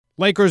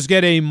Lakers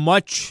get a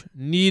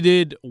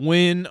much-needed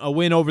win, a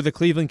win over the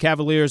Cleveland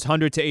Cavaliers,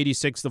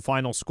 100-86, the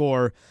final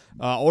score.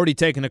 Already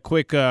taking a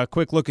quick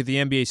look at the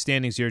NBA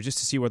standings here just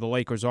to see where the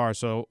Lakers are.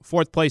 So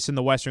fourth place in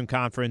the Western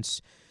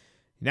Conference.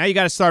 Now you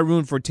got to start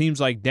rooting for teams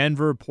like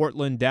Denver,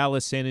 Portland,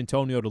 Dallas, San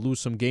Antonio to lose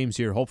some games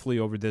here, hopefully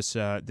over this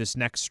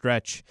next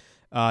stretch.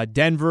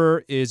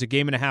 Denver is a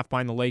game and a half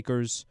behind the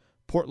Lakers.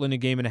 Portland a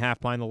game and a half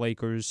behind the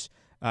Lakers.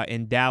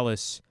 And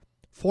Dallas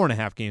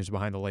 4.5 games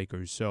behind the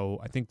Lakers. So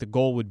I think the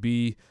goal would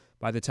be,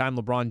 by the time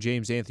LeBron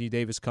James, Anthony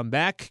Davis come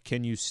back,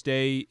 can you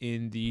stay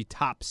in the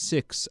top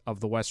 6 of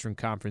the Western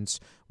Conference?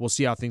 We'll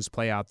see how things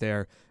play out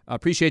there.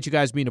 Appreciate you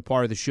guys being a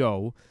part of the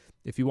show.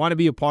 If you want to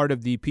be a part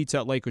of the Pizza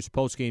Hut Lakers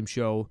postgame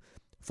show,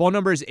 phone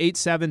number is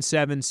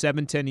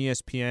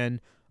 877-710-ESPN.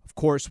 Of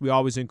course, we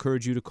always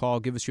encourage you to call.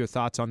 Give us your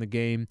thoughts on the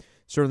game.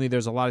 Certainly,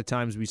 there's a lot of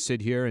times we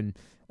sit here and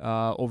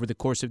over the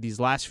course of these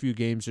last few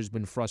games, there's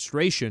been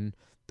frustration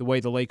the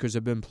way the Lakers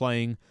have been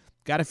playing.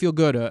 Got to feel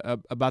good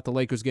about the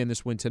Lakers getting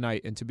this win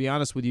tonight. And to be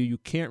honest with you, you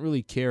can't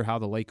really care how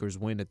the Lakers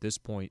win at this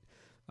point.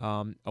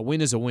 A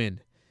win is a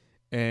win.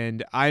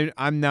 And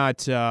I'm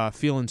not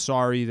feeling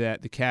sorry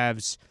that the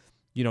Cavs,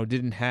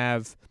 didn't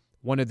have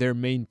one of their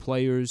main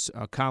players,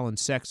 Colin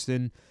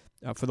Sexton.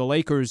 For the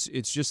Lakers,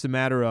 it's just a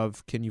matter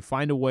of, can you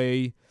find a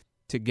way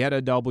to get a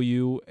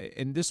W?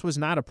 And this was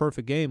not a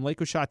perfect game.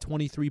 Lakers shot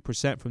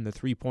 23% from the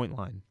three-point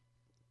line.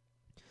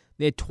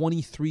 They had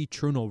 23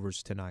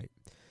 turnovers tonight.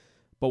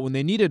 But when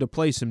they needed to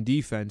play some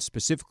defense,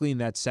 specifically in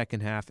that second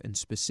half and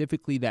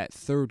specifically that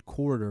third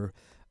quarter,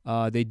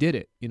 they did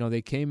it.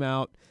 They came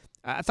out.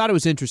 I thought it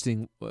was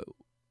interesting,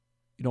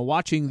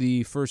 watching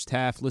the first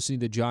half,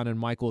 listening to John and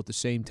Michael at the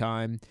same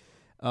time.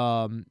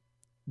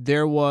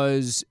 There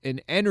was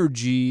an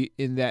energy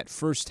in that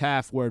first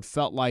half where it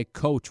felt like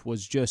Coach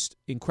was just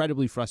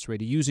incredibly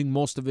frustrated, using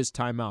most of his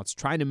timeouts,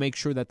 trying to make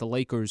sure that the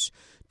Lakers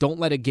don't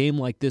let a game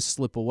like this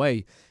slip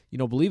away.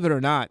 Believe it or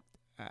not,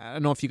 I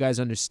don't know if you guys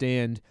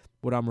understand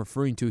what I'm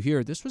referring to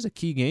here. This was a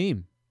key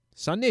game.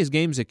 Sunday's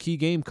game is a key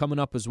game coming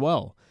up as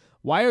well.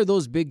 Why are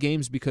those big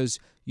games? Because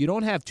you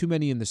don't have too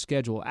many in the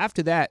schedule.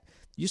 After that,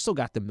 you still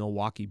got the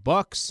Milwaukee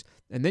Bucks,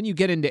 and then you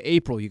get into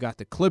April. You got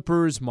the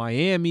Clippers,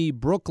 Miami,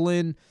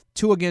 Brooklyn,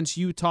 2 against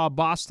Utah,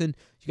 Boston.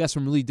 You got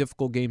some really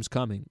difficult games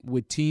coming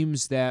with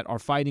teams that are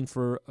fighting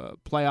for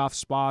playoff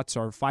spots,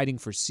 are fighting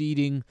for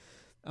seeding,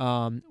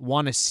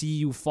 want to see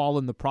you fall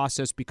in the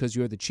process because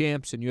you're the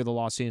champs and you're the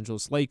Los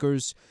Angeles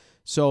Lakers.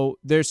 So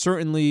there's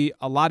certainly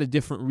a lot of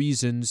different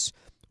reasons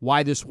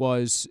why this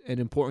was an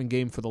important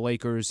game for the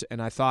Lakers,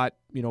 and I thought,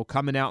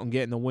 coming out and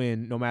getting the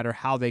win, no matter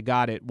how they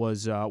got it,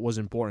 was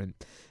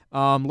important.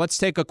 Let's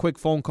take a quick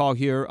phone call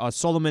here.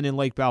 Solomon in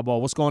Lake Balboa.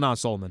 What's going on,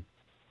 Solomon?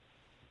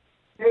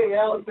 Hey,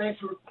 Alan, thanks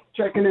for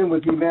checking in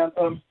with me, man.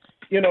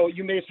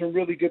 You made some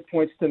really good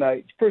points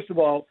tonight. First of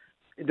all,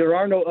 there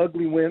are no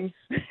ugly wins.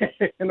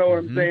 You know what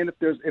I'm saying?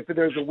 If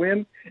there's a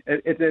win,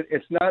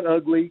 it's not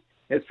ugly.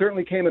 It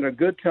certainly came at a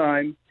good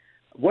time.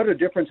 What a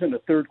difference in the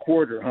third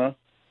quarter, huh?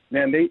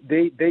 Man,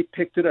 they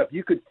picked it up.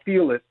 You could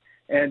feel it,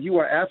 and you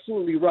are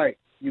absolutely right.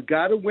 You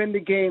got to win the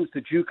games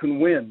that you can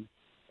win,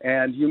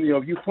 and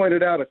you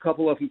pointed out a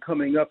couple of them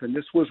coming up, and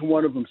this was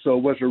one of them. So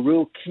it was a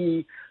real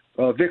key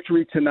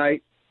victory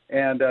tonight,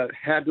 and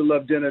had to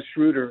love Dennis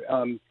Schroeder.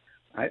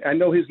 I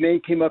know his name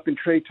came up in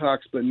trade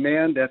talks, but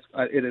man,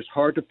 it is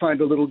hard to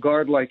find a little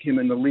guard like him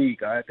in the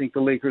league. I think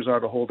the Lakers ought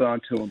to hold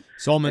on to him.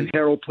 Solomon, and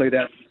Harold played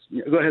that.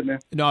 Go ahead, man.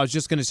 No, I was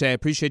just going to say I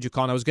appreciate you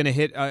calling. I was going to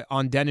hit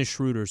on Dennis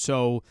Schroeder.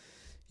 So,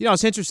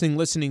 it's interesting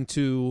listening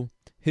to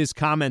his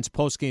comments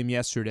post-game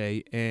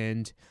yesterday,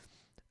 and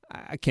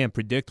I can't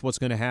predict what's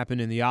going to happen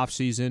in the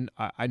offseason.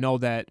 I know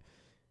that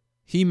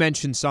he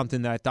mentioned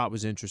something that I thought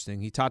was interesting.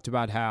 He talked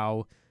about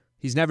how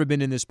he's never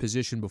been in this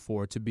position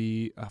before to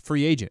be a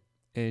free agent,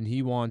 and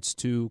he wants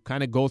to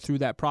kind of go through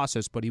that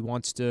process, but he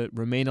wants to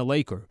remain a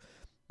Laker.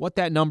 What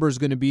that number is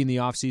going to be in the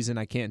offseason,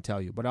 I can't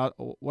tell you. But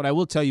what I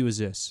will tell you is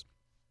this.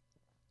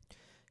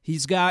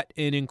 He's got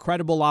an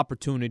incredible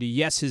opportunity.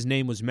 Yes, his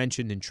name was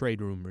mentioned in trade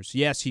rumors.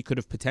 Yes, he could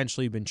have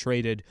potentially been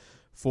traded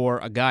for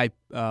a guy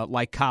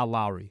like Kyle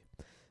Lowry.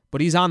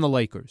 But he's on the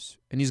Lakers,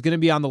 and he's going to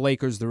be on the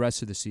Lakers the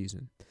rest of the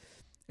season.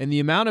 And the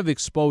amount of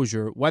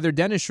exposure, whether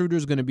Dennis Schroeder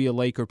is going to be a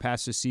Laker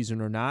past this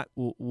season or not,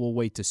 we'll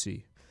wait to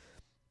see.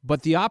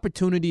 But the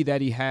opportunity that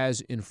he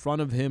has in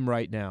front of him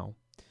right now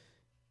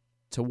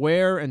to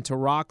wear and to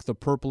rock the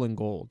purple and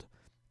gold,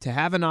 to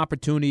have an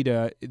opportunity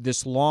to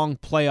this long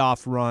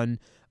playoff run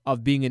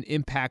of being an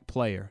impact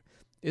player.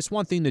 It's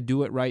one thing to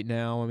do it right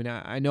now. I mean,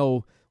 I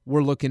know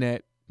we're looking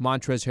at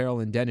Montrezl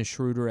Harrell and Dennis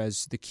Schroeder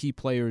as the key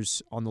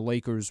players on the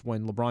Lakers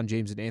when LeBron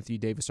James and Anthony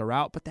Davis are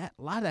out, but a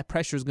lot of that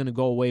pressure is going to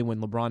go away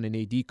when LeBron and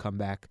AD come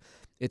back.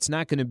 It's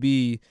not going to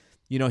be,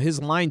 his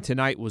line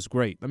tonight was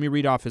great. Let me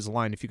read off his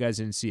line if you guys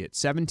didn't see it.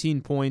 17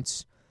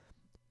 points,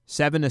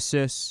 7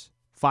 assists,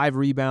 5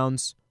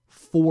 rebounds,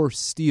 4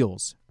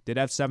 steals. Did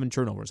have 7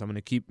 turnovers. I'm going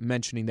to keep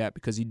mentioning that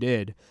because he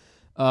did.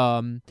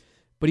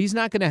 but he's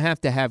not going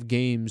to have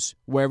games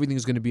where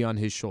everything's going to be on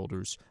his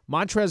shoulders.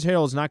 Montrezl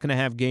Harrell is not going to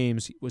have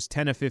games. He was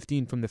 10 of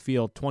 15 from the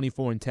field,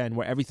 24 and 10,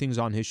 where everything's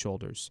on his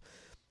shoulders.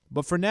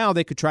 But for now,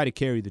 they could try to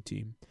carry the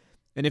team.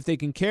 And if they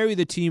can carry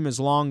the team as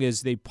long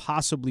as they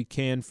possibly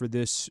can for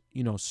this,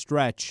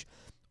 stretch,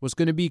 what's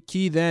going to be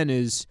key then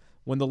is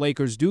when the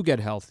Lakers do get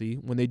healthy,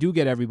 when they do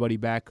get everybody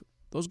back,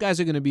 those guys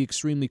are going to be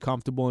extremely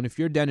comfortable. And if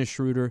you're Dennis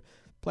Schroeder,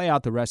 play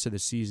out the rest of the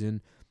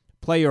season,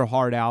 play your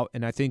heart out.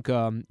 And I think,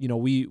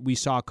 we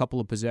saw a couple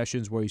of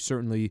possessions where he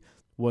certainly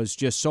was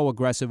just so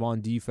aggressive on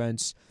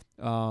defense,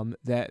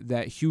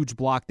 that huge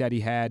block that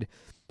he had.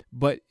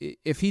 But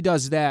if he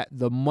does that,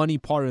 the money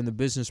part and the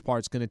business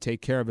part is going to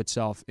take care of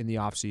itself in the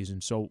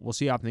offseason. So we'll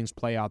see how things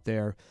play out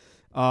there.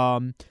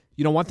 One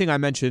thing I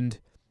mentioned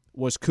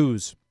was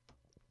Kuz.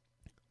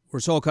 We're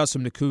so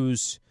accustomed to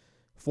Kuz.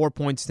 4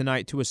 points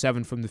tonight, 2 of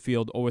 7 from the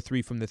field, 0 of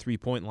 3 from the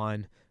three-point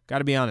line. Got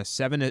to be honest,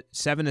 7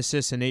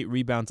 assists and 8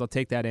 rebounds, I'll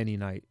take that any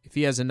night. If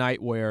he has a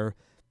night where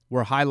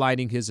we're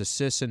highlighting his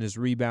assists and his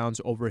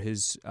rebounds over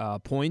his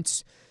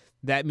points,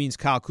 that means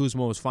Kyle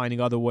Kuzma is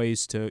finding other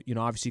ways to,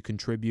 obviously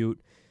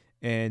contribute.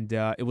 And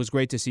it was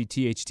great to see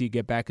THT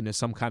get back into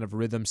some kind of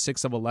rhythm.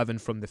 6 of 11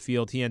 from the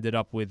field. He ended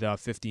up with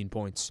 15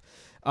 points.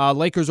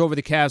 Lakers over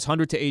the Cavs,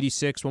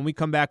 100-86. When we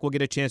come back, we'll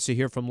get a chance to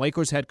hear from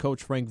Lakers head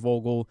coach Frank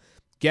Vogel,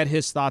 get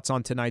his thoughts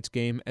on tonight's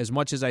game. As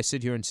much as I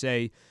sit here and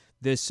say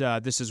this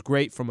is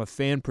great from a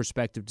fan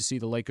perspective to see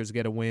the Lakers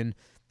get a win,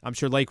 I'm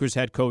sure Lakers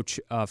head coach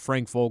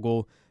Frank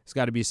Vogel has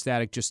got to be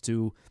ecstatic just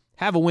to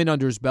have a win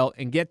under his belt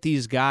and get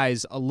these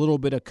guys a little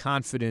bit of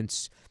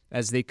confidence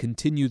as they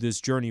continue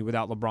this journey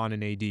without LeBron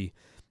and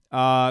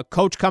AD.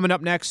 Coach coming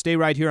up next. Stay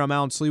right here. I'm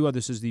Alan Sliwa.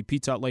 This is the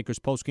Pizza Hut Lakers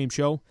postgame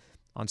show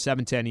on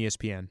 710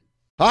 ESPN.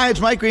 Hi,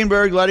 it's Mike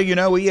Greenberg letting you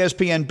know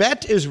ESPN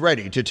Bet is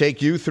ready to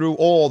take you through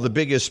all the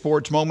biggest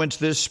sports moments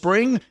this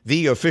spring.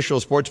 The official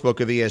sportsbook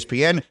of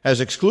ESPN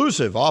has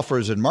exclusive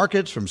offers and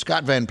markets from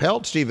Scott Van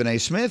Pelt, Stephen A.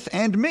 Smith,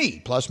 and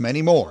me, plus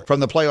many more. From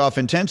the playoff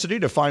intensity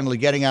to finally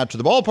getting out to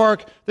the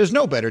ballpark, there's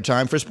no better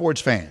time for sports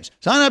fans.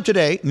 Sign up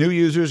today. New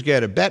users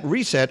get a bet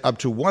reset up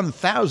to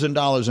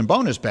 $1,000 in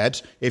bonus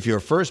bets if your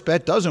first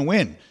bet doesn't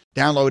win.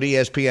 Download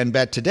ESPN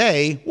Bet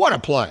today. What a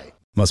play.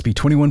 Must be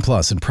 21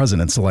 plus and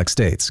present in select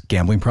states.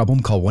 Gambling problem?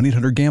 Call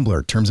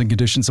 1-800-GAMBLER. Terms and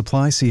conditions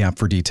apply. See app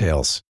for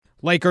details.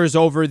 Lakers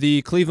over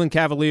the Cleveland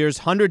Cavaliers,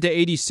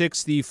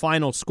 100-86 the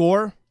final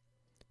score,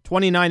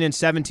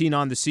 29-17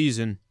 on the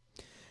season.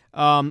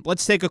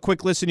 Let's take a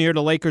quick listen here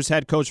to Lakers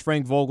head coach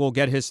Frank Vogel,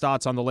 get his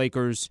thoughts on the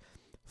Lakers'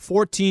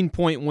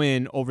 14-point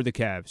win over the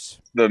Cavs.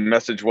 The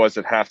message was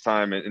at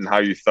halftime and how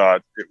you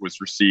thought it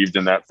was received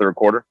in that third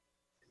quarter?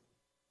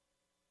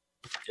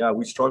 Yeah,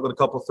 we struggled a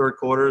couple third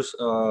quarters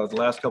the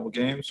last couple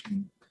games.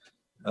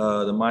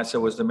 The mindset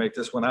was to make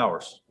this one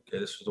ours. Okay,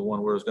 this was the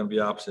one where it was going to be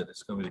opposite.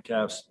 It's going to be the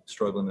Cavs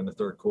struggling in the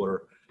third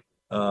quarter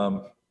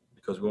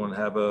because we want to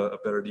have a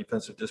better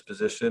defensive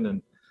disposition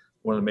and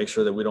want to make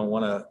sure that we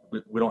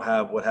don't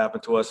have what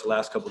happened to us the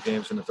last couple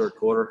games in the third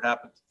quarter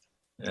happen.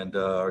 And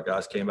our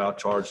guys came out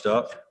charged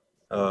up,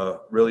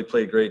 really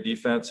played great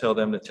defense, held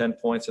them to 10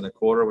 points in a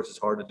quarter, which is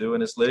hard to do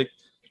in this league,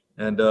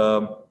 and it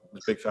was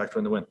a big factor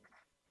in the win.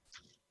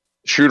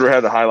 Schroeder had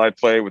the highlight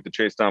play with the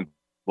chase down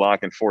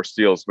block and 4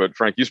 steals. But,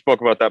 Frank, you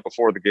spoke about that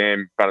before the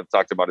game, kind of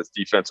talked about his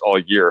defense all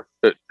year.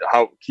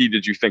 How key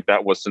did you think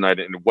that was tonight,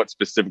 and what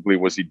specifically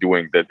was he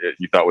doing that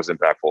you thought was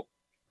impactful?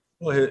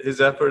 Well, his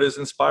effort is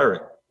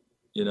inspiring,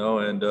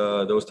 and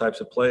those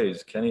types of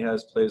plays. Kenny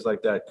has plays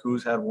like that.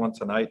 Kuz had one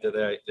tonight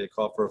that they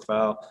called for a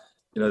foul.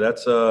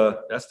 That's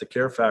the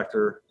care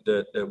factor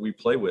that we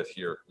play with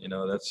here.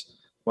 That's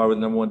why we're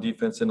the number one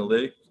defense in the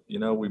league.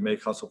 We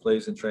make hustle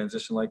plays in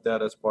transition like that.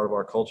 That's part of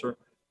our culture.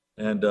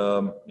 And,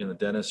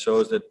 Dennis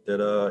shows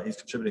that he's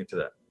contributing to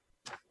that.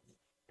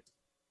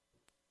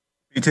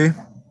 BT?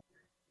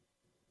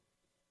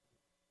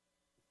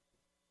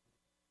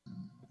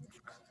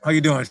 How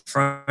you doing,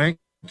 Frank?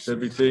 Good,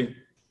 BT.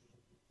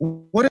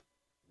 What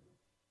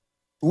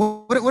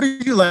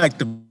did you like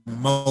the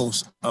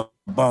most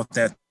about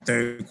that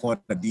third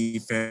quarter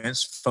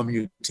defense from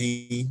your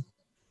team?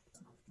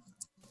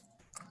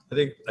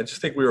 I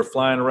just think we were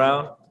flying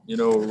around.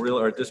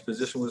 Our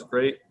disposition was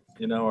great.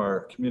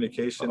 Our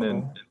communication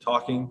and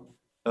talking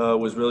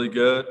was really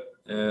good.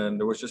 And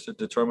there was just a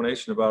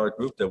determination about our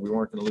group that we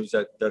weren't going to lose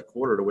that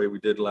quarter the way we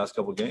did the last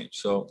couple of games.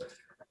 So,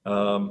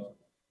 I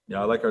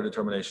like our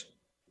determination.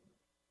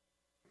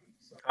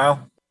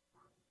 Kyle?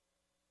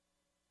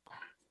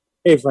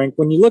 Hey, Frank,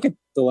 when you look at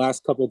the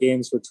last couple of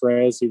games for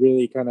Trez, he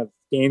really kind of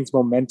gains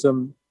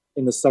momentum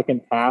in the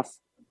second half.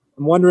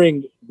 I'm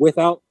wondering,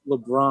 without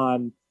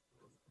LeBron,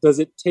 does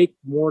it take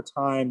more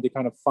time to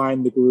kind of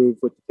find the groove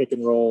with the pick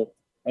and roll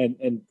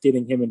and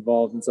getting him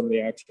involved in some of the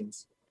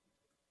actions?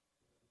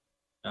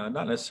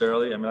 Not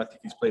necessarily. I think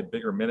he's played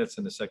bigger minutes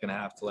in the second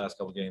half the last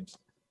couple of games.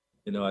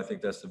 I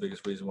think that's the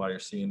biggest reason why you're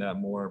seeing that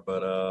more.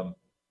 But,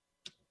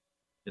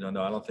 no,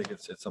 I don't think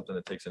it's something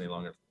that takes any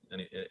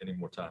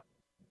more time.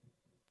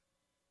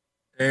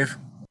 Dave?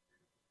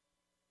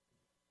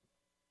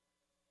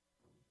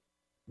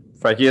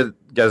 Frank, I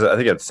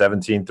think you had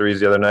 17 threes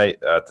the other night.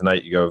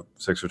 Tonight you go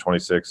 6 for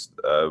 26.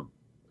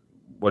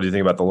 What do you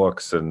think about the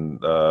looks and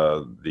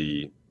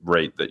the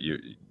rate that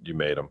you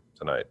made them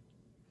tonight?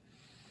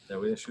 Yeah,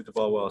 we didn't shoot the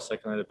ball well.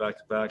 Second night of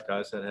back-to-back,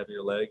 guys had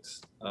heavier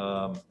legs.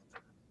 Our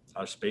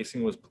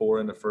spacing was poor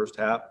in the first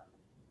half.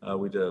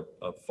 We did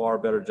a far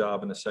better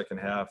job in the second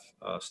half,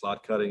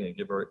 slot cutting and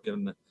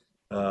giving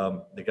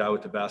the guy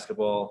with the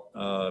basketball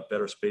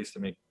better space to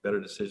make better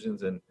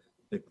decisions. And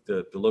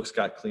the looks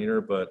got cleaner,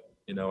 but,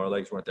 our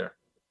legs weren't there.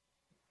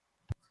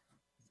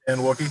 And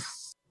Wookie?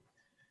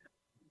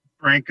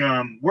 Frank,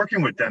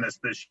 working with Dennis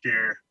this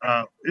year,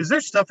 is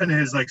there stuff in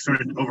his sort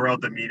of overall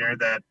demeanor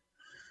that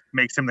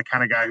makes him the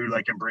kind of guy who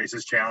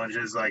embraces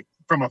challenges? Like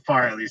from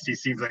afar, at least, he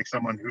seems like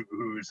someone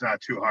who's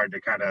not too hard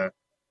to kind of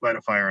light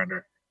a fire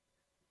under.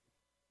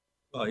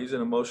 Well, he's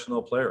an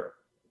emotional player,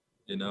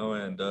 and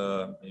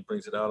he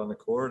brings it out on the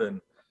court,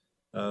 and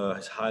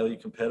he's highly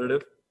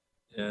competitive,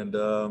 and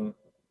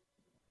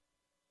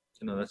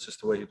that's just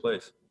the way he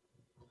plays.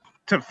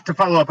 To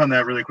follow up on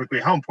that really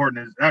quickly, how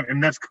important is, I mean,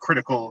 that's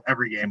critical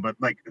every game, but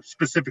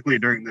specifically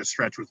during this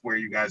stretch with where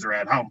you guys are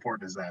at, how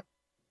important is that?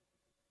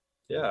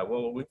 Yeah,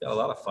 well, we've got a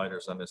lot of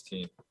fighters on this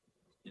team.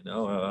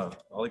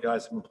 All the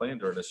guys have been playing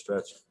during this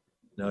stretch.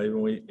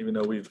 Even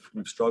though we've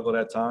struggled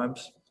at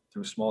times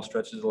through small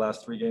stretches the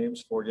last 4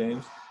 games,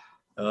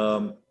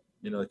 the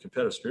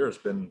competitive spirit has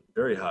been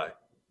very high.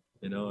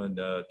 And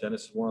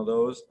Dennis is one of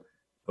those.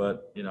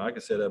 But I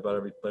can say that about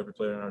every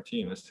player on our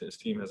team. His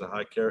team has a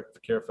high care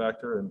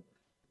factor and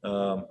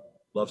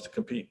loves to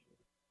compete.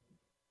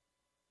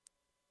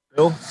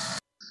 Bill?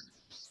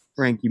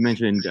 Frank, you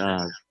mentioned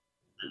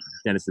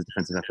Dennis's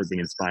defensive effort being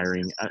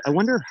inspiring. I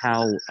wonder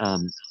how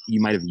you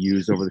might have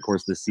used over the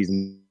course of the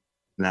season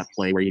that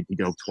play where he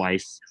dove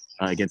twice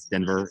against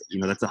Denver.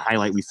 That's a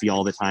highlight we see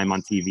all the time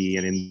on TV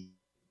and in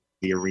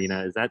the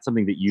arena. Is that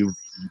something that you've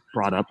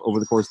brought up over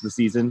the course of the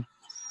season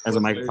as a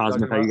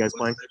microcosm of how you guys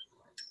play?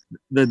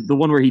 The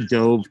one where he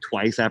dove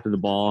twice after the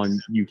ball and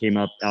you came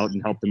out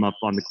and helped him up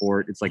on the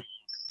court. It's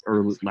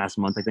early last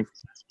month, I think.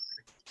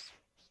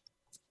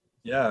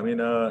 Yeah, I mean,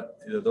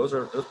 those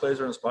plays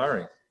are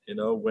inspiring.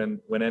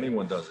 When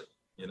anyone does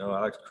it.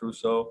 Alex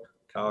Caruso,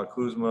 Kyle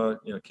Kuzma,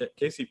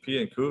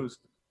 KCP and Kuz.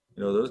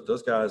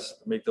 Those guys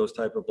make those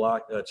type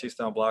of chase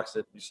down blocks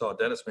that you saw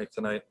Dennis make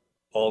tonight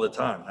all the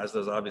time, as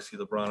does obviously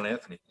LeBron and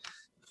Anthony.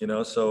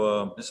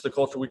 So this is the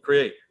culture we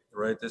create,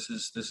 right? This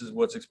is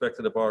what's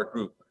expected of our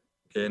group.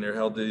 Okay, and they're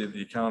held to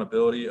the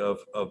accountability of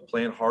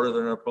playing harder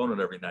than their opponent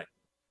every night.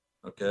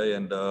 Okay,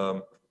 and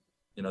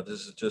this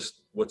is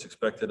just what's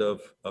expected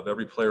of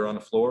every player on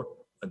the floor.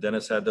 And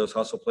Dennis had those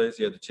hustle plays.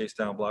 He had the chase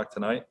down block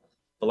tonight.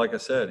 But like I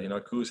said,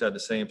 Kuz had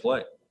the same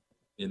play.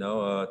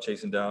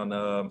 Chasing down,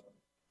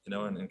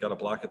 and got a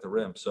block at the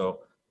rim. So,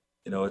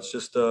 it's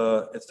just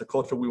it's the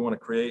culture we want to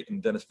create,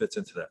 and Dennis fits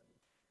into that.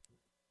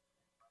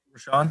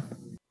 Rashawn?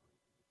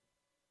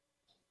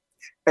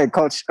 Hey,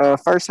 Coach.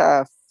 First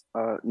half,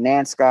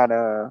 Nance got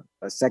a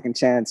second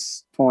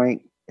chance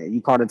point.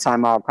 You called a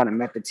timeout, kind of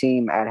met the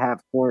team at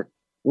half court.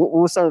 What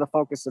was sort of the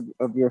focus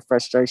of your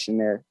frustration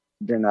there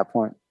during that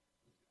point?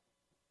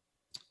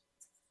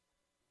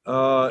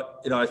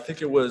 I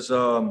think it was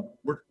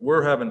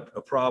we're having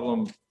a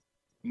problem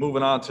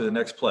moving on to the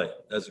next play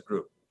as a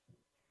group.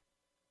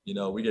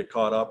 We get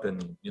caught up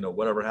in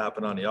whatever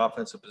happened on the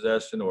offensive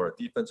possession or a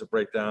defensive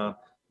breakdown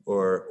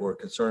or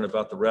concern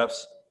about the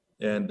refs,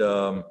 and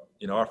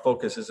our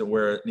focus isn't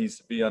where it needs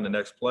to be on the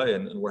next play,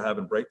 and we're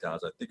having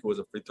breakdowns. I think it was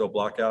a free throw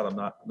block out. I'm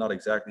not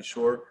exactly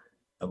sure,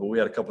 but we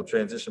had a couple of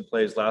transition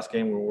plays last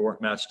game where we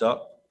weren't matched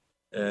up,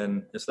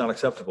 and it's not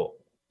acceptable.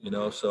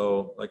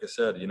 So like I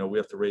said, we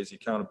have to raise the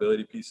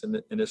accountability piece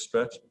in this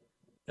stretch.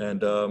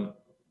 And,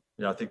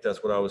 I think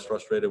that's what I was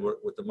frustrated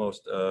with the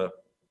most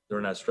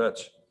during that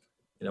stretch.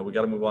 We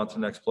got to move on to the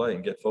next play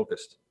and get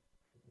focused.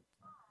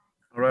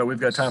 All right, we've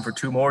got time for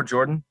 2 more.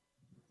 Jordan?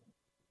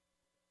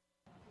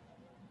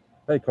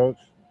 Hey, Coach.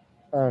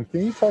 Can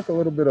you talk a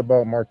little bit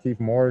about Markieff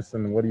Morris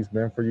and what he's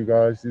been for you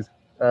guys? He's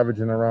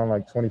averaging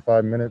around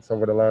 25 minutes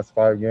over the last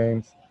 5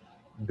 games,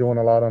 doing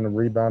a lot on the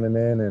rebounding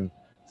end and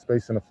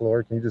spacing the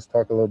floor. Can you just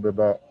talk a little bit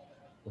about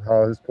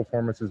how his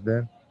performance has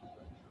been?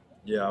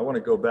 Yeah, I want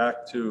to go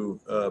back to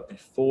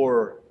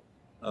before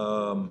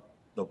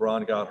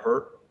LeBron got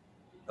hurt,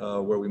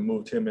 where we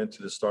moved him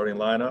into the starting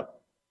lineup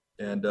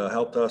and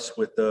helped us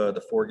with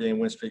the 4-game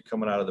win streak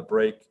coming out of the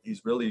break.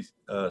 He's really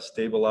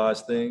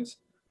stabilized things.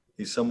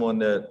 He's someone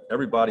that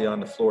everybody on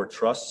the floor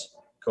trusts,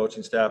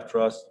 coaching staff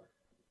trusts,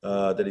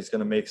 that he's going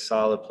to make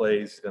solid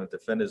plays. He's going to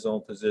defend his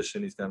own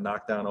position. He's going to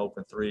knock down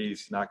open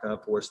threes. He's not going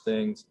to force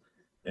things.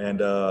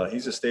 And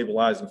he's a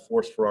stabilizing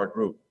force for our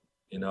group.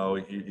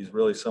 He's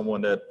really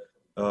someone that,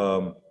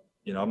 I'm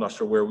not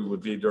sure where we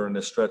would be during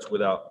this stretch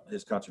without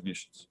his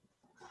contributions.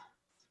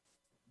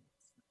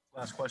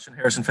 Last question,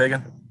 Harrison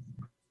Fagan.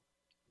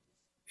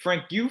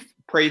 Frank, you've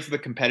praised the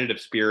competitive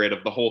spirit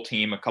of the whole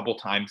team a couple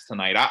times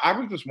tonight. I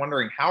was just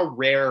wondering, how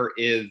rare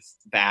is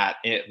that,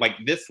 like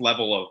this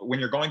level of, when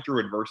you're going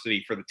through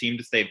adversity, for the team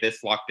to stay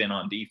this locked in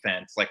on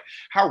defense? Like,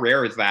 how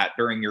rare is that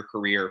during your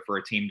career for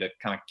a team to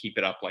kind of keep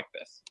it up like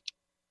this?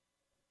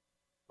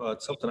 Well,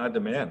 it's something I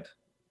demand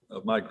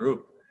of my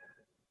group.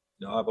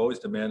 I've always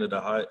demanded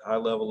a high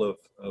level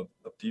of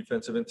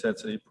defensive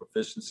intensity,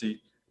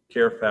 proficiency,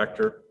 care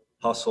factor,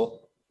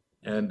 hustle.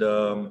 And,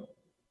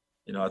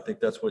 I think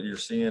that's what you're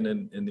seeing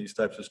in these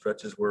types of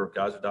stretches where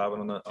guys are diving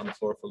on the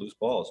floor for loose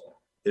balls.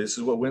 This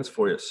is what wins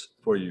for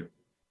you.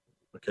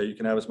 Okay, you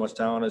can have as much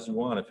talent as you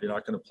want. If you're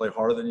not going to play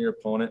harder than your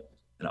opponent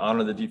and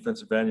honor the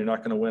defensive end, you're not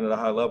going to win at a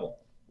high level.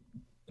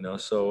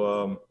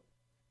 So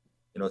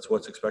it's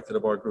what's expected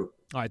of our group.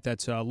 All right,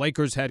 that's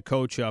Lakers head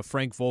coach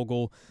Frank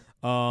Vogel.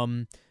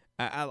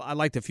 I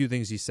liked a few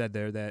things he said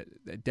there,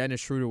 that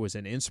Dennis Schroeder was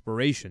an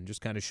inspiration.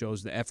 Just kind of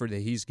shows the effort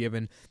that he's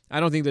given. I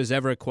don't think there's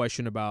ever a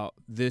question about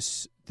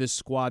this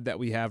squad that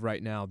we have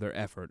right now, their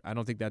effort. I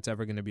don't think that's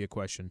ever going to be a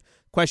question.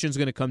 Question's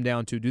going to come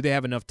down to, do they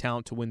have enough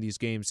talent to win these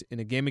games?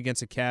 In a game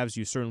against the Cavs,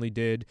 you certainly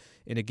did.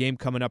 In a game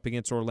coming up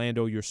against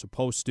Orlando, you're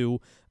supposed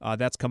to.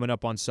 That's coming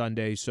up on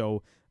Sunday.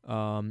 So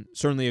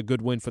certainly a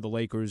good win for the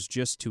Lakers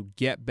just to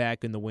get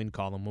back in the win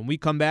column. When we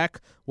come back,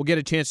 we'll get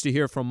a chance to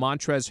hear from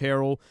Montrezl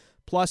Harrell.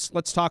 Plus,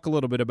 let's talk a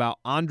little bit about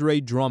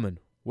Andre Drummond.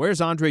 Where's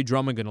Andre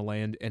Drummond going to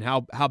land, and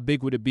how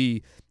big would it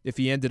be if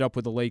he ended up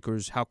with the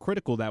Lakers? How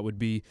critical that would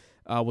be.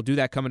 We'll do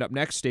that coming up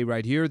next. Stay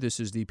right here. This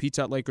is the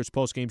Pizza Hut Lakers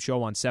postgame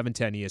show on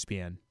 710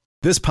 ESPN.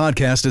 This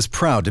podcast is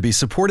proud to be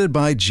supported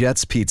by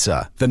Jets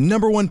Pizza, the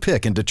 #1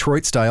 pick in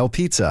Detroit-style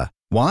pizza.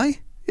 Why?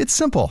 It's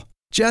simple.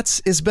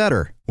 Jets is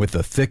better. With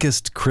the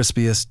thickest,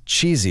 crispiest,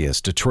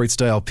 cheesiest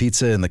Detroit-style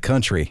pizza in the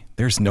country,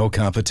 there's no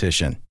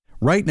competition.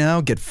 Right now,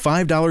 get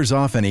 $5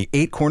 off any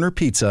 8-corner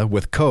pizza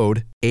with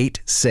code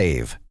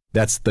 8SAVE.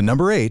 That's the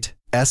number 8,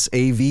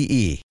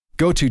 SAVE.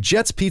 Go to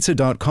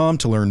jetspizza.com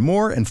to learn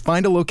more and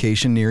find a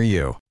location near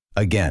you.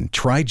 Again,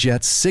 try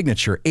Jet's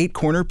signature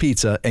 8-corner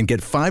pizza and get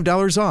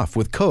 $5 off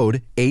with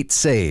code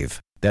 8SAVE.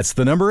 That's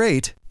the number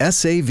 8,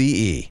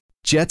 SAVE.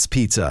 Jet's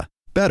Pizza.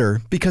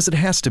 Better because it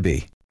has to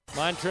be.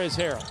 Montrezl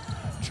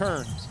Harrell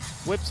turns,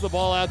 whips the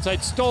ball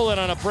outside, stolen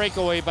on a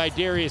breakaway by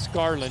Darius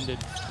Garland.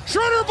 And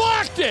Schroeder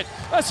blocked it!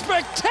 A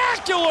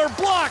spectacular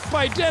block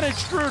by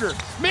Dennis Schroeder.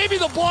 Maybe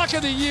the block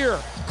of the year.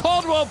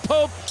 Caldwell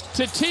Pope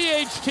to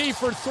THT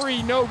for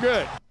 3, no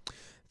good.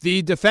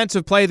 The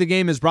defensive play of the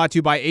game is brought to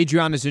you by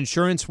Adriana's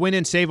Insurance. Win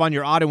and save on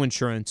your auto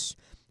insurance,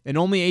 and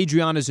only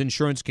Adriana's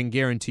Insurance can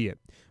guarantee it.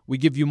 We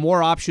give you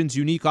more options,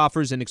 unique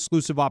offers, and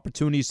exclusive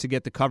opportunities to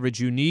get the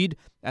coverage you need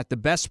at the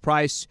best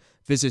price.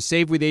 Visit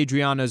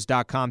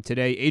SaveWithAdrianas.com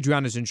today.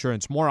 Adriana's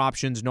Insurance, more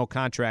options, no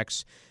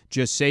contracts,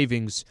 just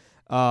savings.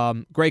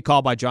 Great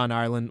call by John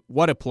Ireland.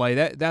 What a play.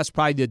 That's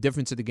probably the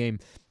difference of the game.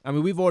 I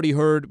mean, we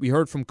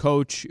heard from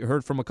Coach,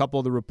 heard from a couple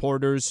of the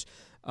reporters.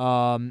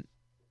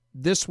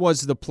 This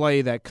was the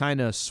play that kind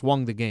of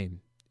swung the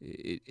game.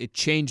 It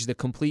changed the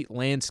complete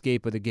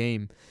landscape of the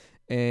game.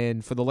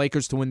 And for the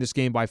Lakers to win this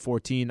game by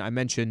 14, I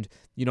mentioned,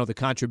 the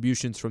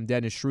contributions from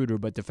Dennis Schroeder,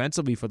 but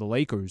defensively for the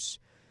Lakers,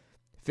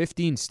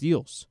 15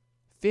 steals.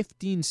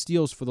 15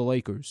 steals for the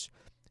Lakers.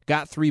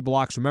 Got 3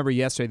 blocks. Remember,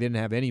 yesterday they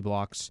didn't have any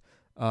blocks.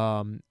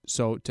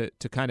 So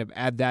to kind of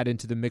add that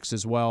into the mix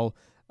as well,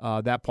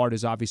 that part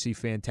is obviously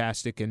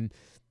fantastic. And,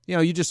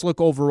 you just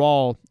look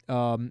overall,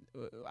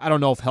 I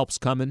don't know if help's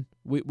coming.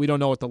 We don't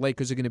know what the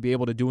Lakers are going to be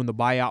able to do in the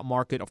buyout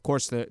market. Of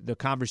course, the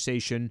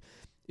conversation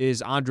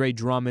is Andre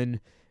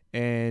Drummond,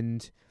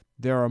 and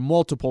there are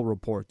multiple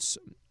reports.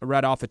 I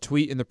read off a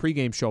tweet in the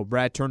pregame show,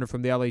 Brad Turner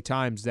from the LA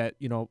Times, that,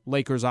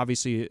 Lakers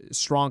obviously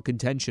strong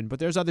contention, but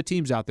there's other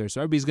teams out there.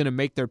 So everybody's going to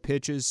make their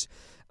pitches.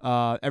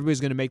 Everybody's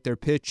going to make their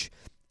pitch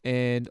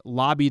and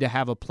lobby to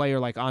have a player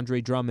like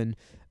Andre Drummond.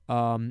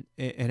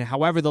 And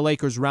however the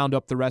Lakers round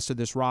up the rest of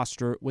this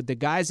roster, with the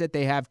guys that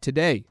they have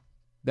today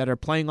that are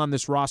playing on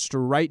this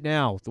roster right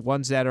now, the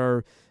ones that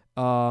are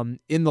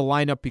in the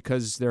lineup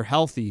because they're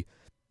healthy,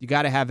 you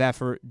got to have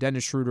effort.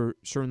 Dennis Schroeder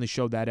certainly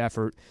showed that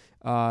effort.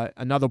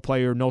 Another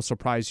player, no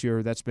surprise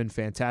here, that's been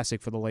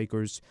fantastic for the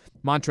Lakers.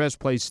 Montrezl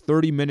plays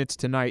 30 minutes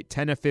tonight,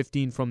 10 of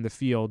 15 from the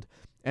field,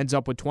 ends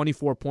up with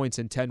 24 points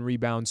and 10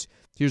 rebounds.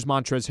 Here's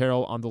Montrezl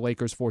Harrell on the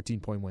Lakers'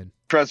 14-point win.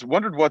 Trez,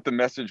 wondered what the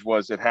message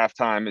was at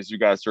halftime as you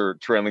guys are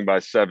trailing by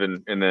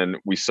 7, and then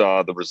we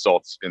saw the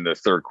results in the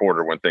third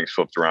quarter when things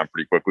flipped around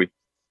pretty quickly.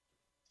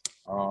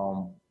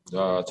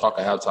 The talk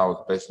at halftime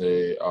was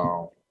basically,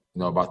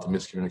 about the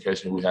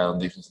miscommunication we had on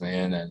defensive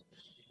end, and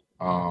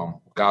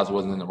guys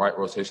wasn't in the right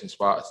rotation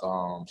spots.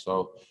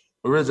 So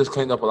we really just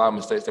cleaned up a lot of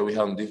mistakes that we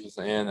had on the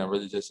defensive end, and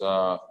really just, made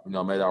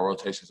our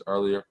rotations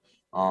earlier.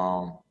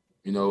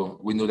 We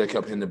knew they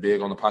kept hitting the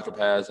big on the pocket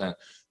pass, and,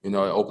 it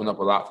opened up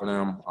a lot for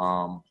them.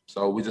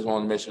 So we just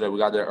wanted to make sure that we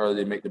got there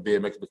early, make the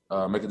bid, make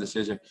a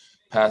decision,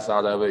 pass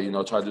out of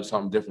it, try to do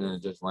something different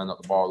than just land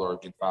up the ball or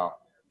get fouled.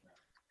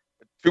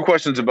 2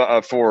 questions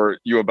for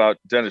you about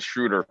Dennis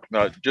Schroeder.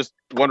 Just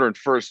wondering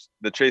first,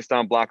 the chase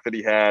down block that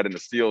he had and the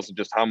steals and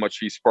just how much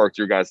he sparked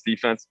your guys'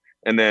 defense.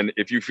 And then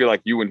if you feel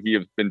like you and he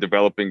have been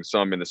developing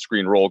some in the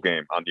screen roll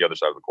game on the other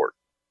side of the court.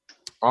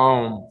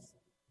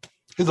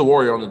 He's a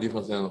warrior on the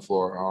defensive end of the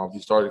floor. He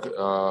started,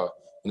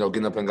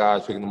 getting up in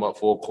guys, picking them up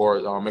full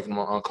court, making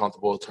them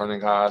uncomfortable, turning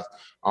guys.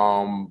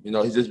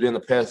 He's just been a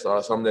pest,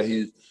 something that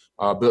he's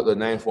built a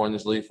name for in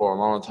this league for a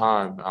long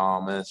time.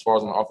 And as far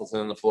as on the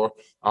offensive end of the floor,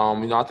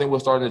 I think we're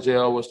starting to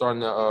gel. We're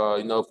starting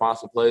to, find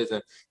some plays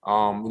and,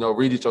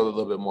 read each other a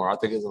little bit more. I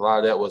think it's a lot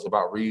of that was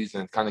about reads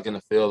and kind of getting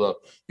a feel of,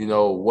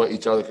 what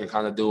each other can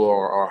kind of do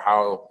or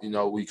how,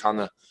 we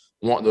kind of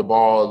want the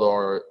ball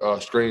or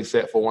screen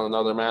set for one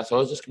another, man. So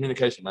it's just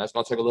communication, man. It's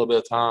going to take a little bit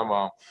of time.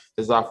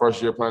 This is our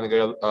first year playing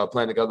together, but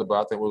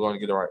I think we're going to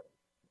get it right.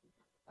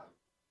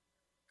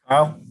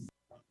 Kyle?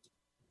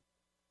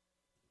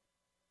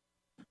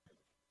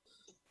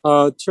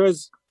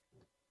 Trez,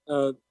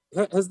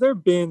 has there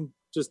been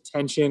just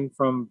tension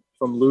from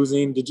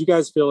losing? Did you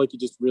guys feel like you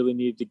just really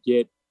needed to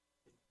get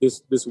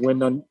this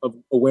win a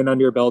win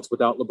under your belts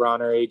without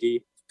LeBron or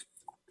AD?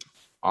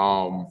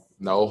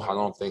 No, I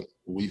don't think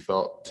we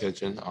felt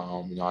tension.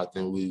 I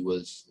think we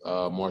was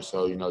more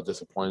so,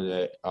 disappointed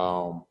at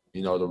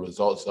the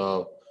results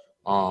of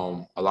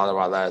a lot of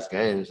our last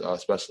games,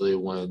 especially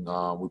when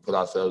we put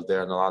ourselves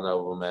there in a lot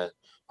of them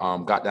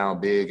and got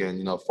down big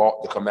and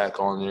fought to come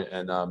back on it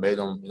and made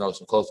them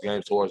some close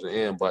games towards the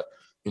end. But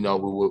we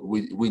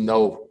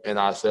know in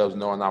ourselves,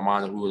 in our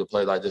mind, if we would have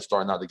played like this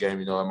starting out the game,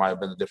 it might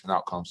have been a different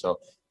outcome. So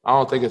I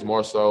don't think it's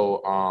more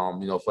so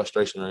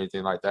frustration or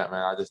anything like that,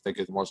 man. I just think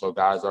it's more so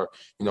guys are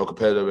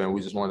competitive and we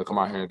just wanted to come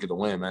out here and get a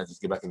win, man.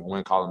 Just get back in the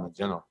win column in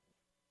general.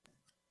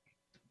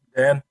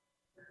 Dan?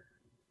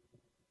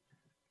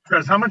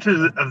 Chris, how much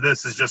of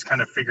this is just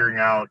kind of figuring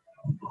out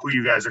who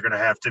you guys are going to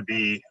have to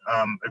be?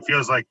 It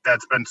feels like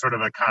that's been sort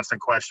of a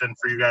constant question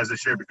for you guys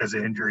this year because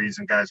of injuries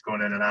and guys going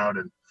in and out.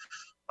 And,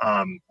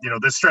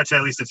 this stretch,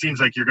 at least it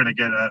seems like you're going to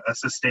get a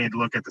sustained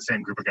look at the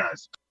same group of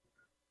guys.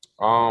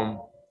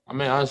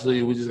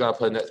 Honestly, we just got to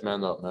play next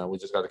man up, man. We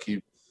just got to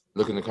keep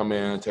looking to come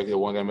in, take it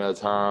one game at a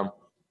time,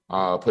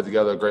 put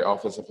together a great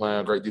offensive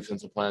plan, great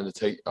defensive plan to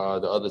take the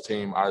other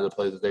team out of the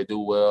plays that they do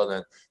well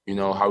and,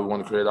 how we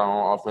want to create our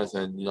own offense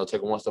and,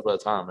 take it one step at a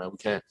time, man. We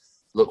can't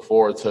look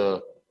forward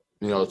to,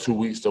 2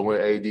 weeks to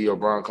when AD or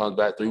Bron comes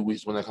back, 3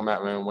 weeks when they come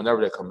out, man,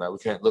 whenever they come back. We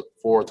can't look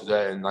forward to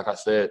that. And like I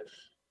said,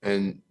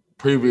 in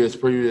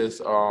previous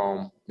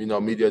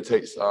media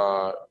takes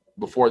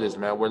before this,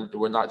 man,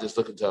 we're not just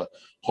looking to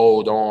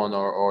hold on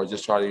or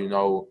just try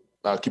to,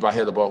 keep our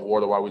head above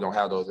water while we don't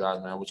have those guys,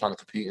 man. We're trying to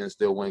compete and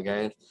still win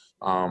games.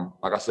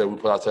 Like I said, we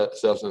put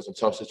ourselves in some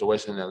tough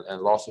situations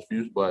and lost a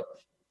few, but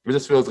it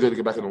just feels good to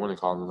get back in the winning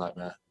column tonight,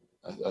 man.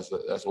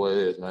 That's what it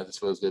is, man. It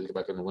just feels good to get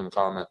back in the winning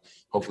column, and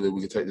hopefully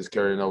we can take this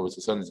carrying over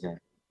to Sunday's game.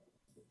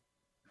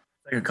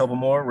 Take a couple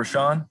more.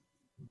 Rashawn?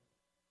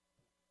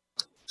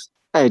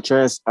 Hey,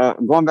 Trez,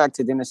 going back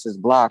to Dennis's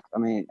block,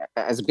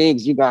 as big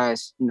as you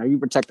guys, you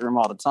protected him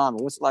all the time.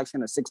 But what's it like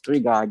seeing a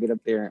 6'3" guy get up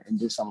there and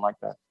do something like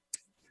that?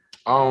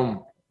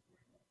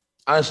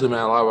 Honestly, man,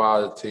 a lot of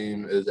our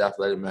team is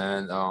athletic,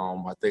 man.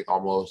 I think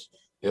almost,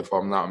 if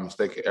I'm not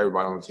mistaken,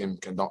 everybody on the team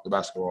can dunk the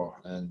basketball,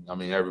 and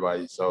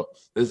everybody. So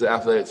this is an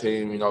athletic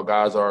team.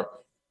 Guys are,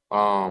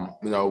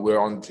 we're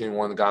on the team.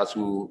 One of the guys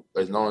who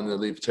is known in the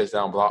league for chase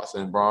down blocks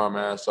and Bron,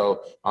 man.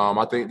 So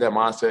I think that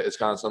mindset is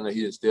kind of something that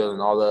he instilled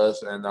in all of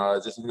us, and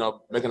just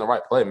making the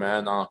right play,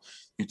 man.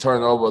 You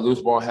turn over, a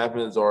loose ball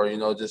happens, or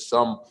just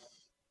some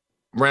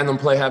random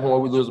play happen where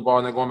we lose the ball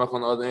and then going back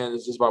on the other end.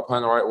 It's just about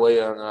playing the right way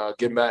and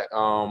getting back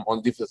on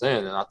the defense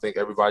end. And I think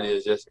everybody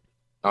is just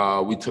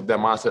we took that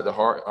mindset to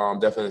heart,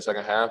 definitely in the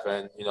second half,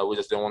 and we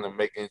just didn't want to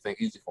make anything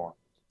easy for them.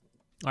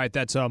 All right,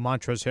 that's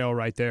Montrezl Harrell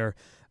right there.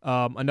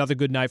 Another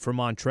good night for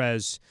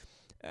Montrez.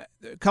 A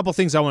couple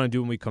things I want to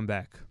do when we come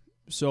back.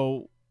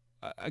 So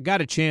I got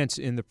a chance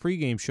in the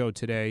pregame show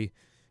today.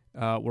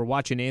 We're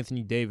watching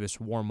Anthony Davis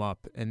warm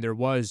up, and there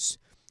was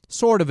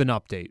sort of an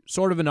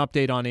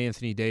update on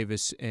Anthony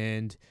Davis,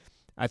 and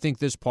I think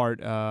this part,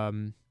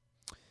 Dave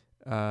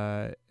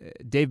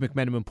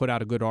McMenamin put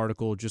out a good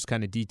article just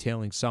kind of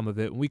detailing some of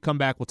it. When we come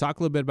back, we'll talk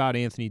a little bit about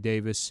Anthony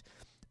Davis.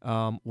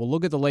 We'll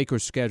look at the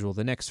Lakers' schedule,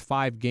 the next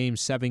 5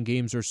 games, 7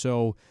 games or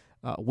so,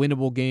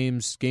 winnable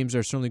games. Games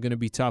are certainly going to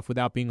be tough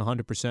without being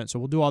 100%, so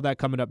we'll do all that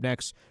coming up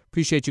next.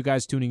 Appreciate you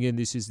guys tuning in.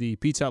 This is the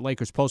Pizza Hut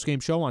Lakers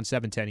postgame show on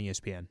 710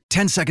 ESPN.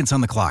 10 seconds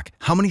on the clock.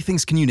 How many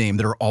things can you name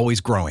that are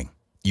always growing?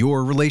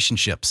 Your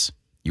relationships,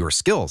 your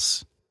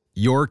skills,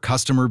 your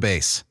customer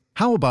base.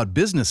 How about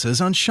businesses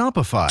on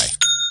Shopify?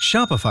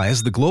 Shopify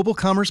is the global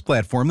commerce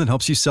platform that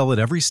helps you sell at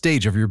every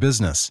stage of your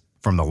business.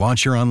 From the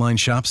launch your online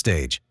shop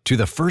stage, to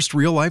the first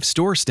real-life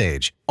store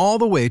stage, all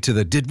the way to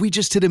the did we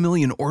just hit 1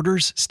 million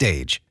orders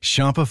stage.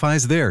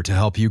 Shopify's there to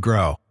help you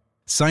grow.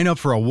 Sign up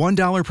for a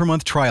 $1 per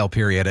month trial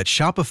period at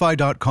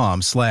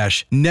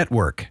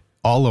shopify.com/network,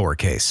 all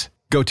lowercase.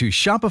 Go to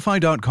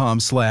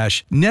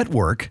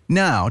shopify.com/network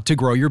now to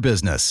grow your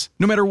business,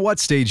 no matter what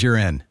stage you're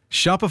in.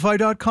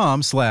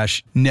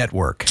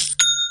 Shopify.com/network.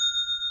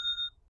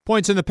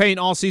 Points in the Paint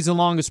all season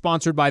long is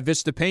sponsored by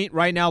Vista Paint.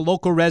 Right now,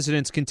 local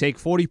residents can take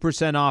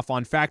 40% off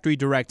on factory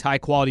direct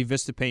high-quality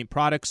Vista Paint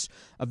products.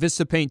 A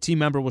Vista Paint team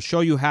member will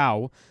show you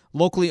how.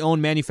 Locally owned,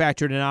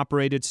 manufactured, and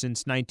operated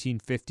since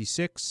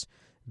 1956.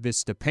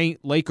 Vista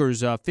Paint.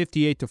 Lakers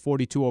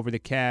 58-42 over the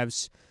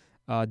Cavs.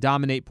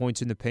 Dominate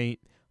points in the paint.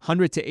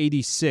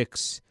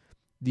 100-86,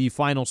 the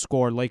final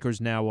score. Lakers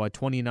now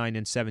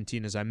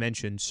 29-17, as I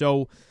mentioned.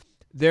 So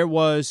there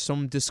was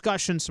some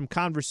discussion, some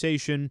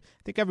conversation.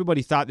 I think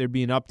everybody thought there'd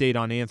be an update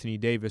on Anthony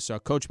Davis.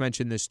 Coach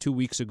mentioned this 2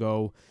 weeks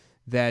ago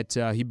that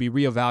he'd be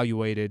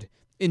reevaluated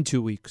in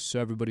 2 weeks. So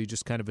everybody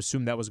just kind of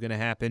assumed that was going to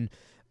happen.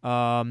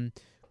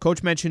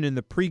 Coach mentioned in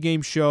the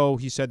pregame show,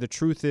 he said the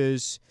truth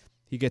is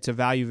he gets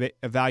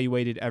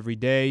evaluated every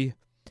day.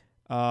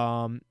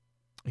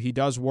 He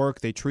does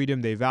work. They treat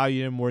him. They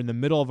value him. We're in the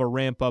middle of a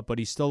ramp up, but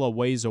he's still a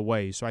ways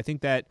away. So I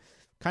think that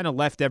kind of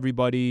left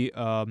everybody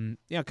kind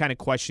of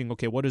questioning,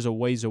 okay, what does a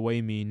ways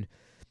away mean?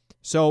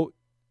 So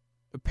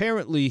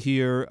apparently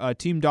here,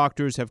 team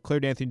doctors have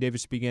cleared Anthony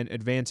Davis to begin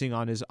advancing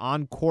on his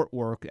on-court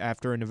work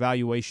after an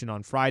evaluation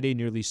on Friday,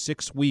 nearly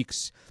 6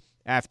 weeks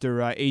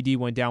after AD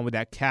went down with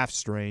that calf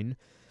strain.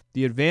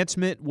 The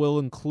advancement will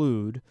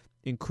include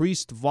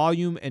increased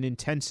volume and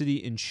intensity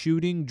in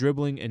shooting,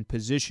 dribbling, and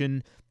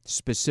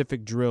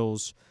position-specific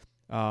drills,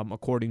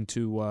 according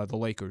to the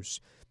Lakers.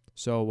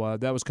 So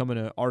that was coming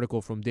an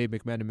article from Dave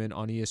McMenamin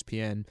on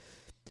ESPN.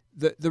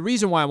 The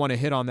reason why I want to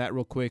hit on that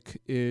real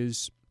quick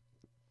is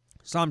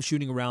saw him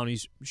shooting around.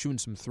 He's shooting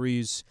some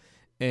threes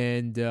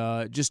and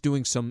just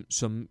doing some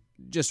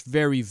just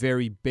very,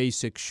 very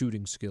basic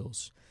shooting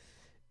skills.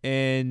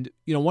 And,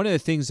 one of the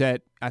things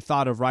that I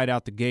thought of right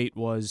out the gate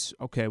was,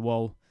 okay,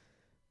 well,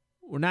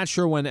 we're not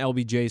sure when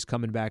LBJ is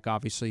coming back,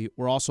 obviously.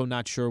 We're also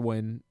not sure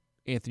when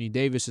Anthony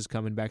Davis is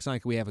coming back. It's not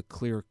like we have a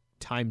clear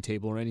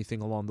timetable or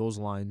anything along those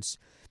lines.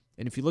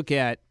 And if you look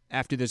at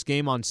after this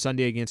game on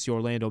Sunday against the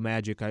Orlando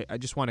Magic, I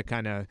just want to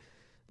kind of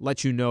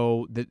let you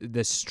know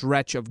the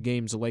stretch of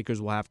games the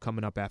Lakers will have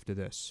coming up after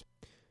this.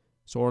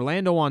 So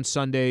Orlando on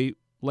Sunday,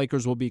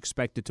 Lakers will be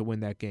expected to win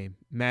that game.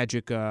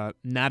 Magic,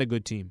 not a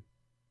good team.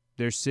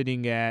 They're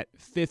sitting at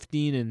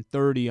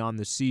 15-30 on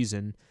the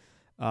season.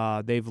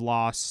 They've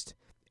lost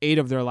 8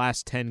 of their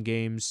last 10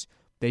 games.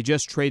 They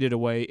just traded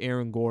away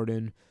Aaron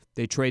Gordon.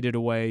 They traded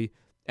away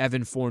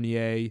Evan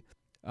Fournier,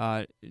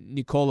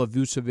 Nikola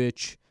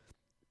Vucevic.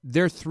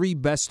 Their 3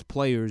 best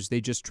players they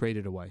just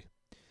traded away.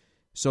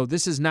 So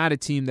this is not a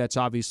team that's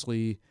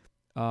obviously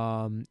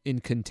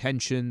in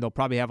contention. They'll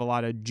probably have a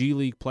lot of G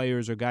League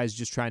players or guys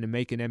just trying to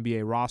make an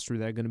NBA roster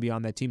that are going to be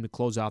on that team to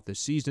close out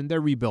this season.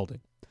 They're rebuilding.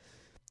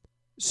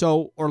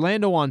 So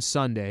Orlando on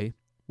Sunday.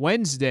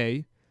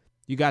 Wednesday,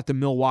 you got the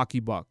Milwaukee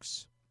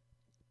Bucks.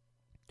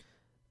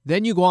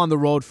 Then you go on the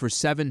road for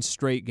 7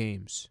 straight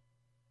games.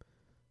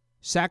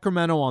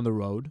 Sacramento on the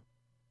road.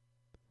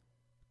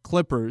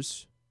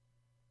 Clippers.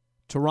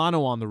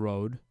 Toronto on the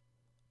road.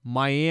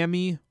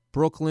 Miami,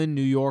 Brooklyn,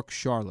 New York,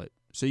 Charlotte.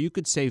 So you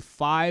could say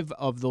 5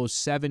 of those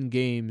 7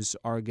 games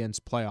are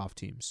against playoff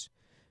teams.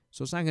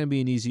 So it's not going to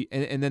be an easy...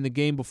 And then the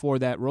game before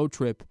that road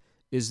trip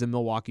is the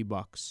Milwaukee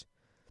Bucks.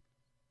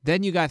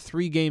 Then you got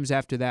 3 games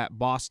after that,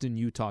 Boston,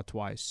 Utah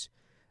twice.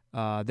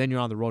 Then you're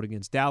on the road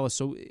against Dallas.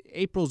 So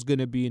April's going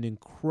to be an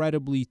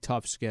incredibly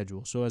tough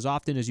schedule. So as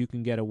often as you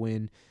can get a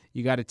win,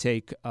 you got to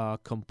take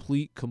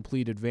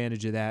complete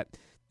advantage of that.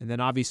 And then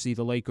obviously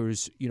the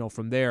Lakers,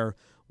 from there,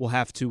 will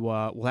have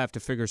to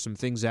figure some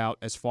things out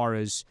as far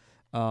as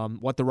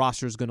what the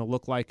roster is going to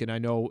look like. And I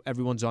know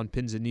everyone's on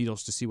pins and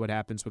needles to see what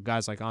happens with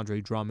guys like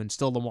Andre Drummond,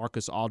 still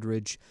LaMarcus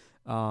Aldridge.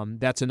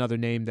 That's another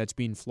name that's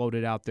being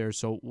floated out there.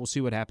 So we'll see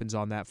what happens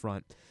on that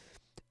front.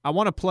 I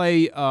want to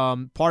play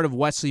part of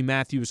Wesley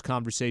Matthews'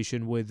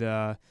 conversation with,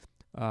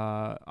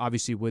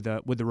 obviously with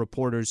the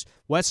reporters.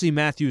 Wesley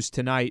Matthews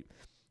tonight.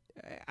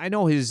 I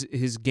know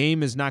his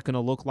game is not going to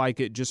look like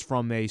it just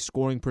from a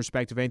scoring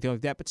perspective, anything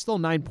like that, but still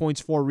 9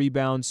 points, 4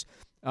 rebounds,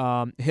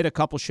 hit a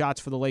couple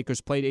shots for the Lakers,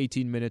 played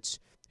 18 minutes.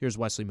 Here's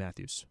Wesley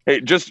Matthews.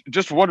 Hey,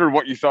 just wondered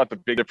what you thought the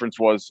big difference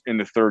was in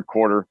the third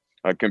quarter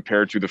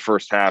compared to the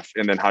first half,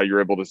 and then how you're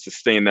able to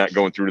sustain that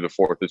going through to the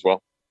fourth as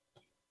well.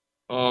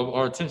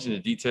 Our attention to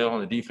detail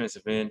on the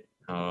defensive end,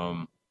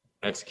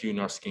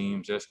 executing our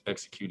schemes, just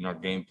executing our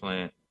game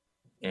plan,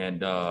 and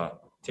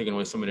taking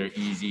away some of their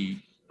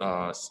easy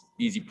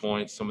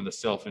points, some of the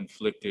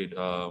self-inflicted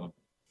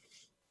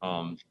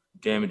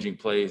damaging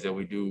plays that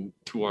we do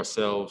to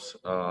ourselves,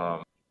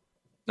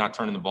 not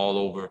turning the ball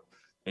over,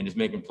 and just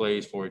making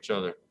plays for each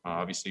other.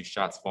 Obviously,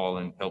 shots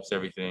falling helps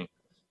everything.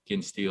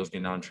 Getting steals,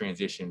 getting on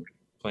transition,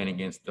 playing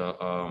against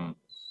a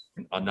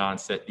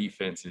non-set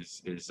defense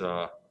is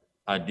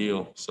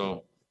ideal.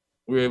 So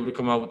we were able to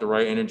come out with the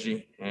right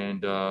energy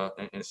and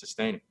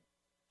sustain it.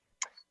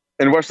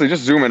 And Wesley,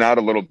 just zooming out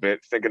a little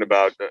bit, thinking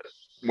about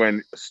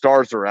when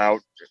stars are out,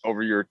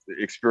 over your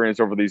experience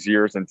over these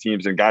years and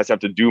teams and guys have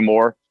to do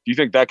more, do you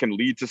think that can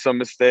lead to some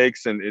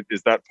mistakes? And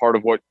is that part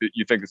of what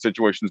you think the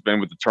situation's been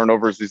with the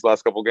turnovers these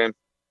last couple of games?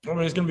 I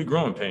mean, it's going to be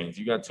growing pains.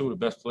 You got 2 of the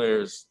best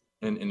players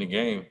in the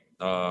game,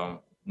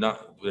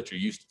 not that you're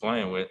used to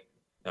playing with,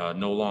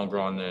 no longer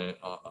on the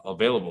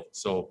available.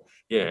 So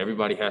yeah,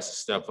 everybody has to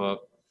step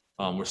up.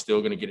 We're still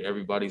going to get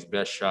everybody's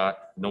best shot.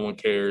 No one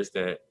cares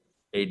that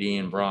AD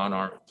and Bron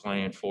aren't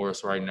playing for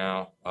us right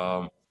now.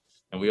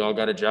 And we all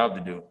got a job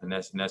to do, and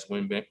that's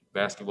win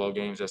basketball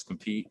games. That's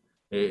compete.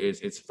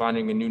 It's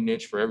finding a new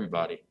niche for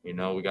everybody. We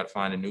got to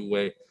find a new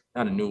way,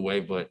 not a new way,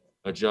 but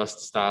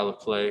adjust style of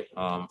play,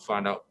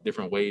 find out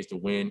different ways to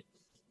win.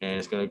 And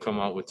it's going to come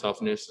out with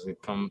toughness, it's going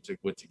to come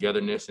with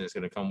togetherness, and it's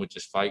going to come with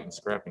just fight and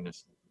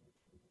scrappiness.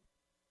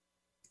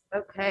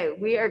 Okay,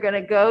 we are going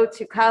to go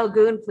to Kyle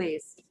Goon,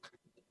 please.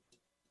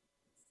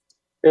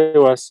 Hey,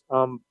 Wes.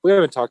 We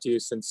haven't talked to you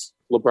since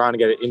LeBron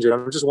got injured.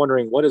 I'm just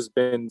wondering what has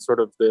been sort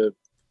of the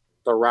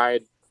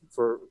ride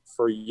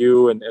for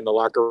you and the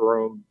locker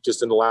room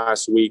just in the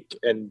last week,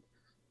 and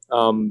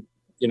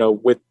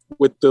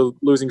with the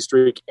losing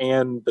streak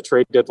and the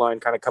trade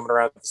deadline kind of coming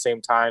around at the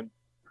same time,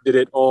 did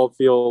it all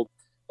feel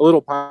a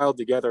little piled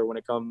together when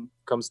it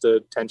comes to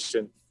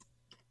tension?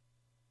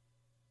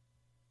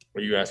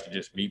 Are you asking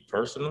just me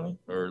personally,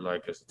 or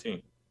like as a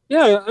team?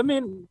 Yeah, I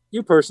mean,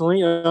 you personally,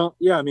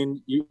 yeah, I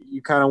mean,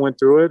 you kind of went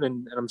through it,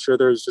 and I'm sure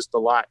there's just a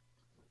lot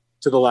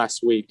to the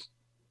last week.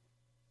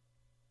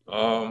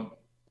 I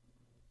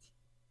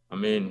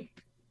mean,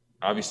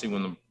 obviously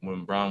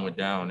when Bron went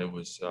down, it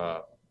was,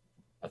 I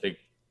think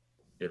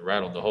it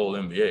rattled the whole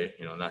NBA,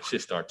 not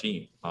just our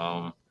team.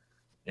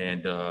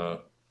 And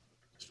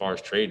as far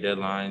as trade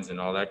deadlines and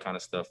all that kind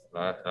of stuff,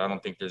 I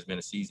don't think there's been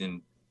a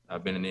season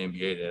I've been in the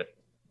NBA that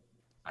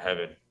I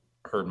haven't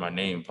heard my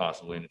name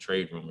possibly in the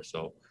trade room or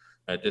so.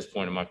 At this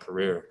point in my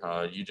career,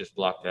 you just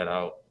block that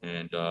out,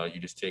 and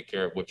you just take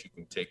care of what you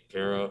can take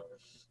care of,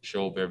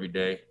 show up every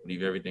day,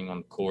 leave everything on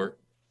the court,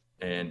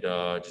 and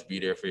just be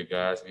there for your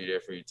guys, be there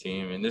for your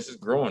team. And this is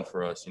growing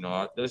for us.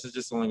 This is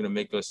just only going to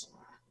make us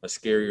a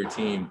scarier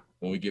team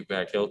when we get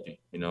back healthy.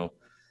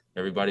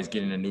 Everybody's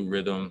getting a new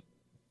rhythm.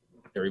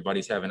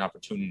 Everybody's having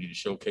opportunity to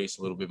showcase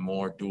a little bit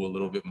more, do a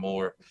little bit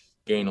more,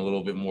 gain a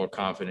little bit more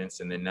confidence.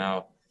 And then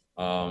now,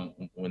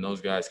 when those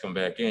guys come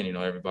back in,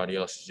 everybody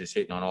else is just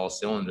hitting on all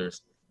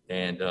cylinders,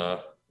 and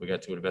we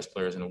got two of the best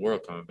players in the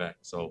world coming back.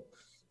 So,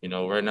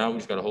 right now we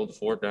just got to hold the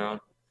fort down,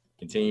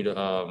 continue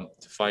to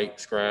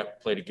fight,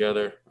 scrap, play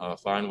together,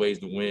 find ways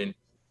to win,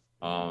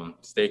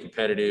 stay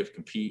competitive,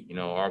 compete.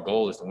 Our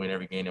goal is to win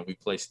every game that we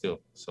play still.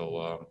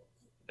 So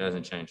it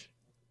hasn't changed.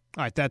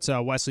 All right, that's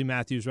Wesley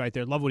Matthews right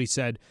there. Love what he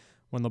said.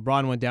 When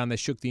LeBron went down, they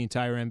shook the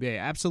entire NBA.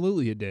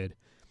 Absolutely it did.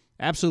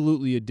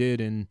 Absolutely it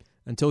did. And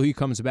until he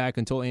comes back,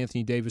 until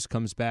Anthony Davis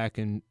comes back,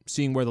 and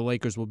seeing where the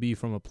Lakers will be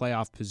from a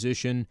playoff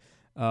position,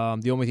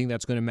 the only thing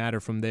that's going to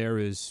matter from there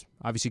is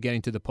obviously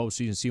getting to the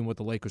postseason, seeing what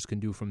the Lakers can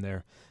do from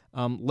there.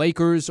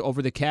 Lakers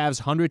over the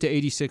Cavs,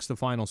 100-86 the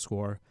final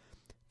score,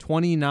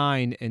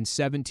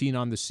 29-17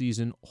 on the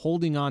season,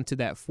 holding on to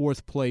that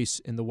fourth place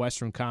in the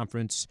Western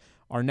Conference.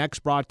 Our next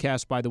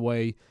broadcast, by the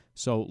way,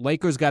 so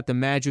Lakers got the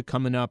Magic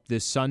coming up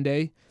this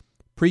Sunday.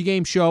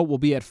 Pre-game show will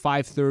be at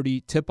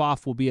 5:30.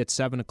 Tip-off will be at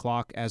 7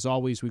 o'clock. As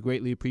always, we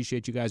greatly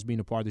appreciate you guys being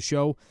a part of the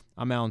show.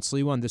 I'm Alan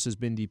Slewa, and this has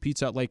been the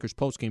Pizza Hut Lakers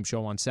postgame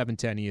show on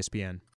 710 ESPN.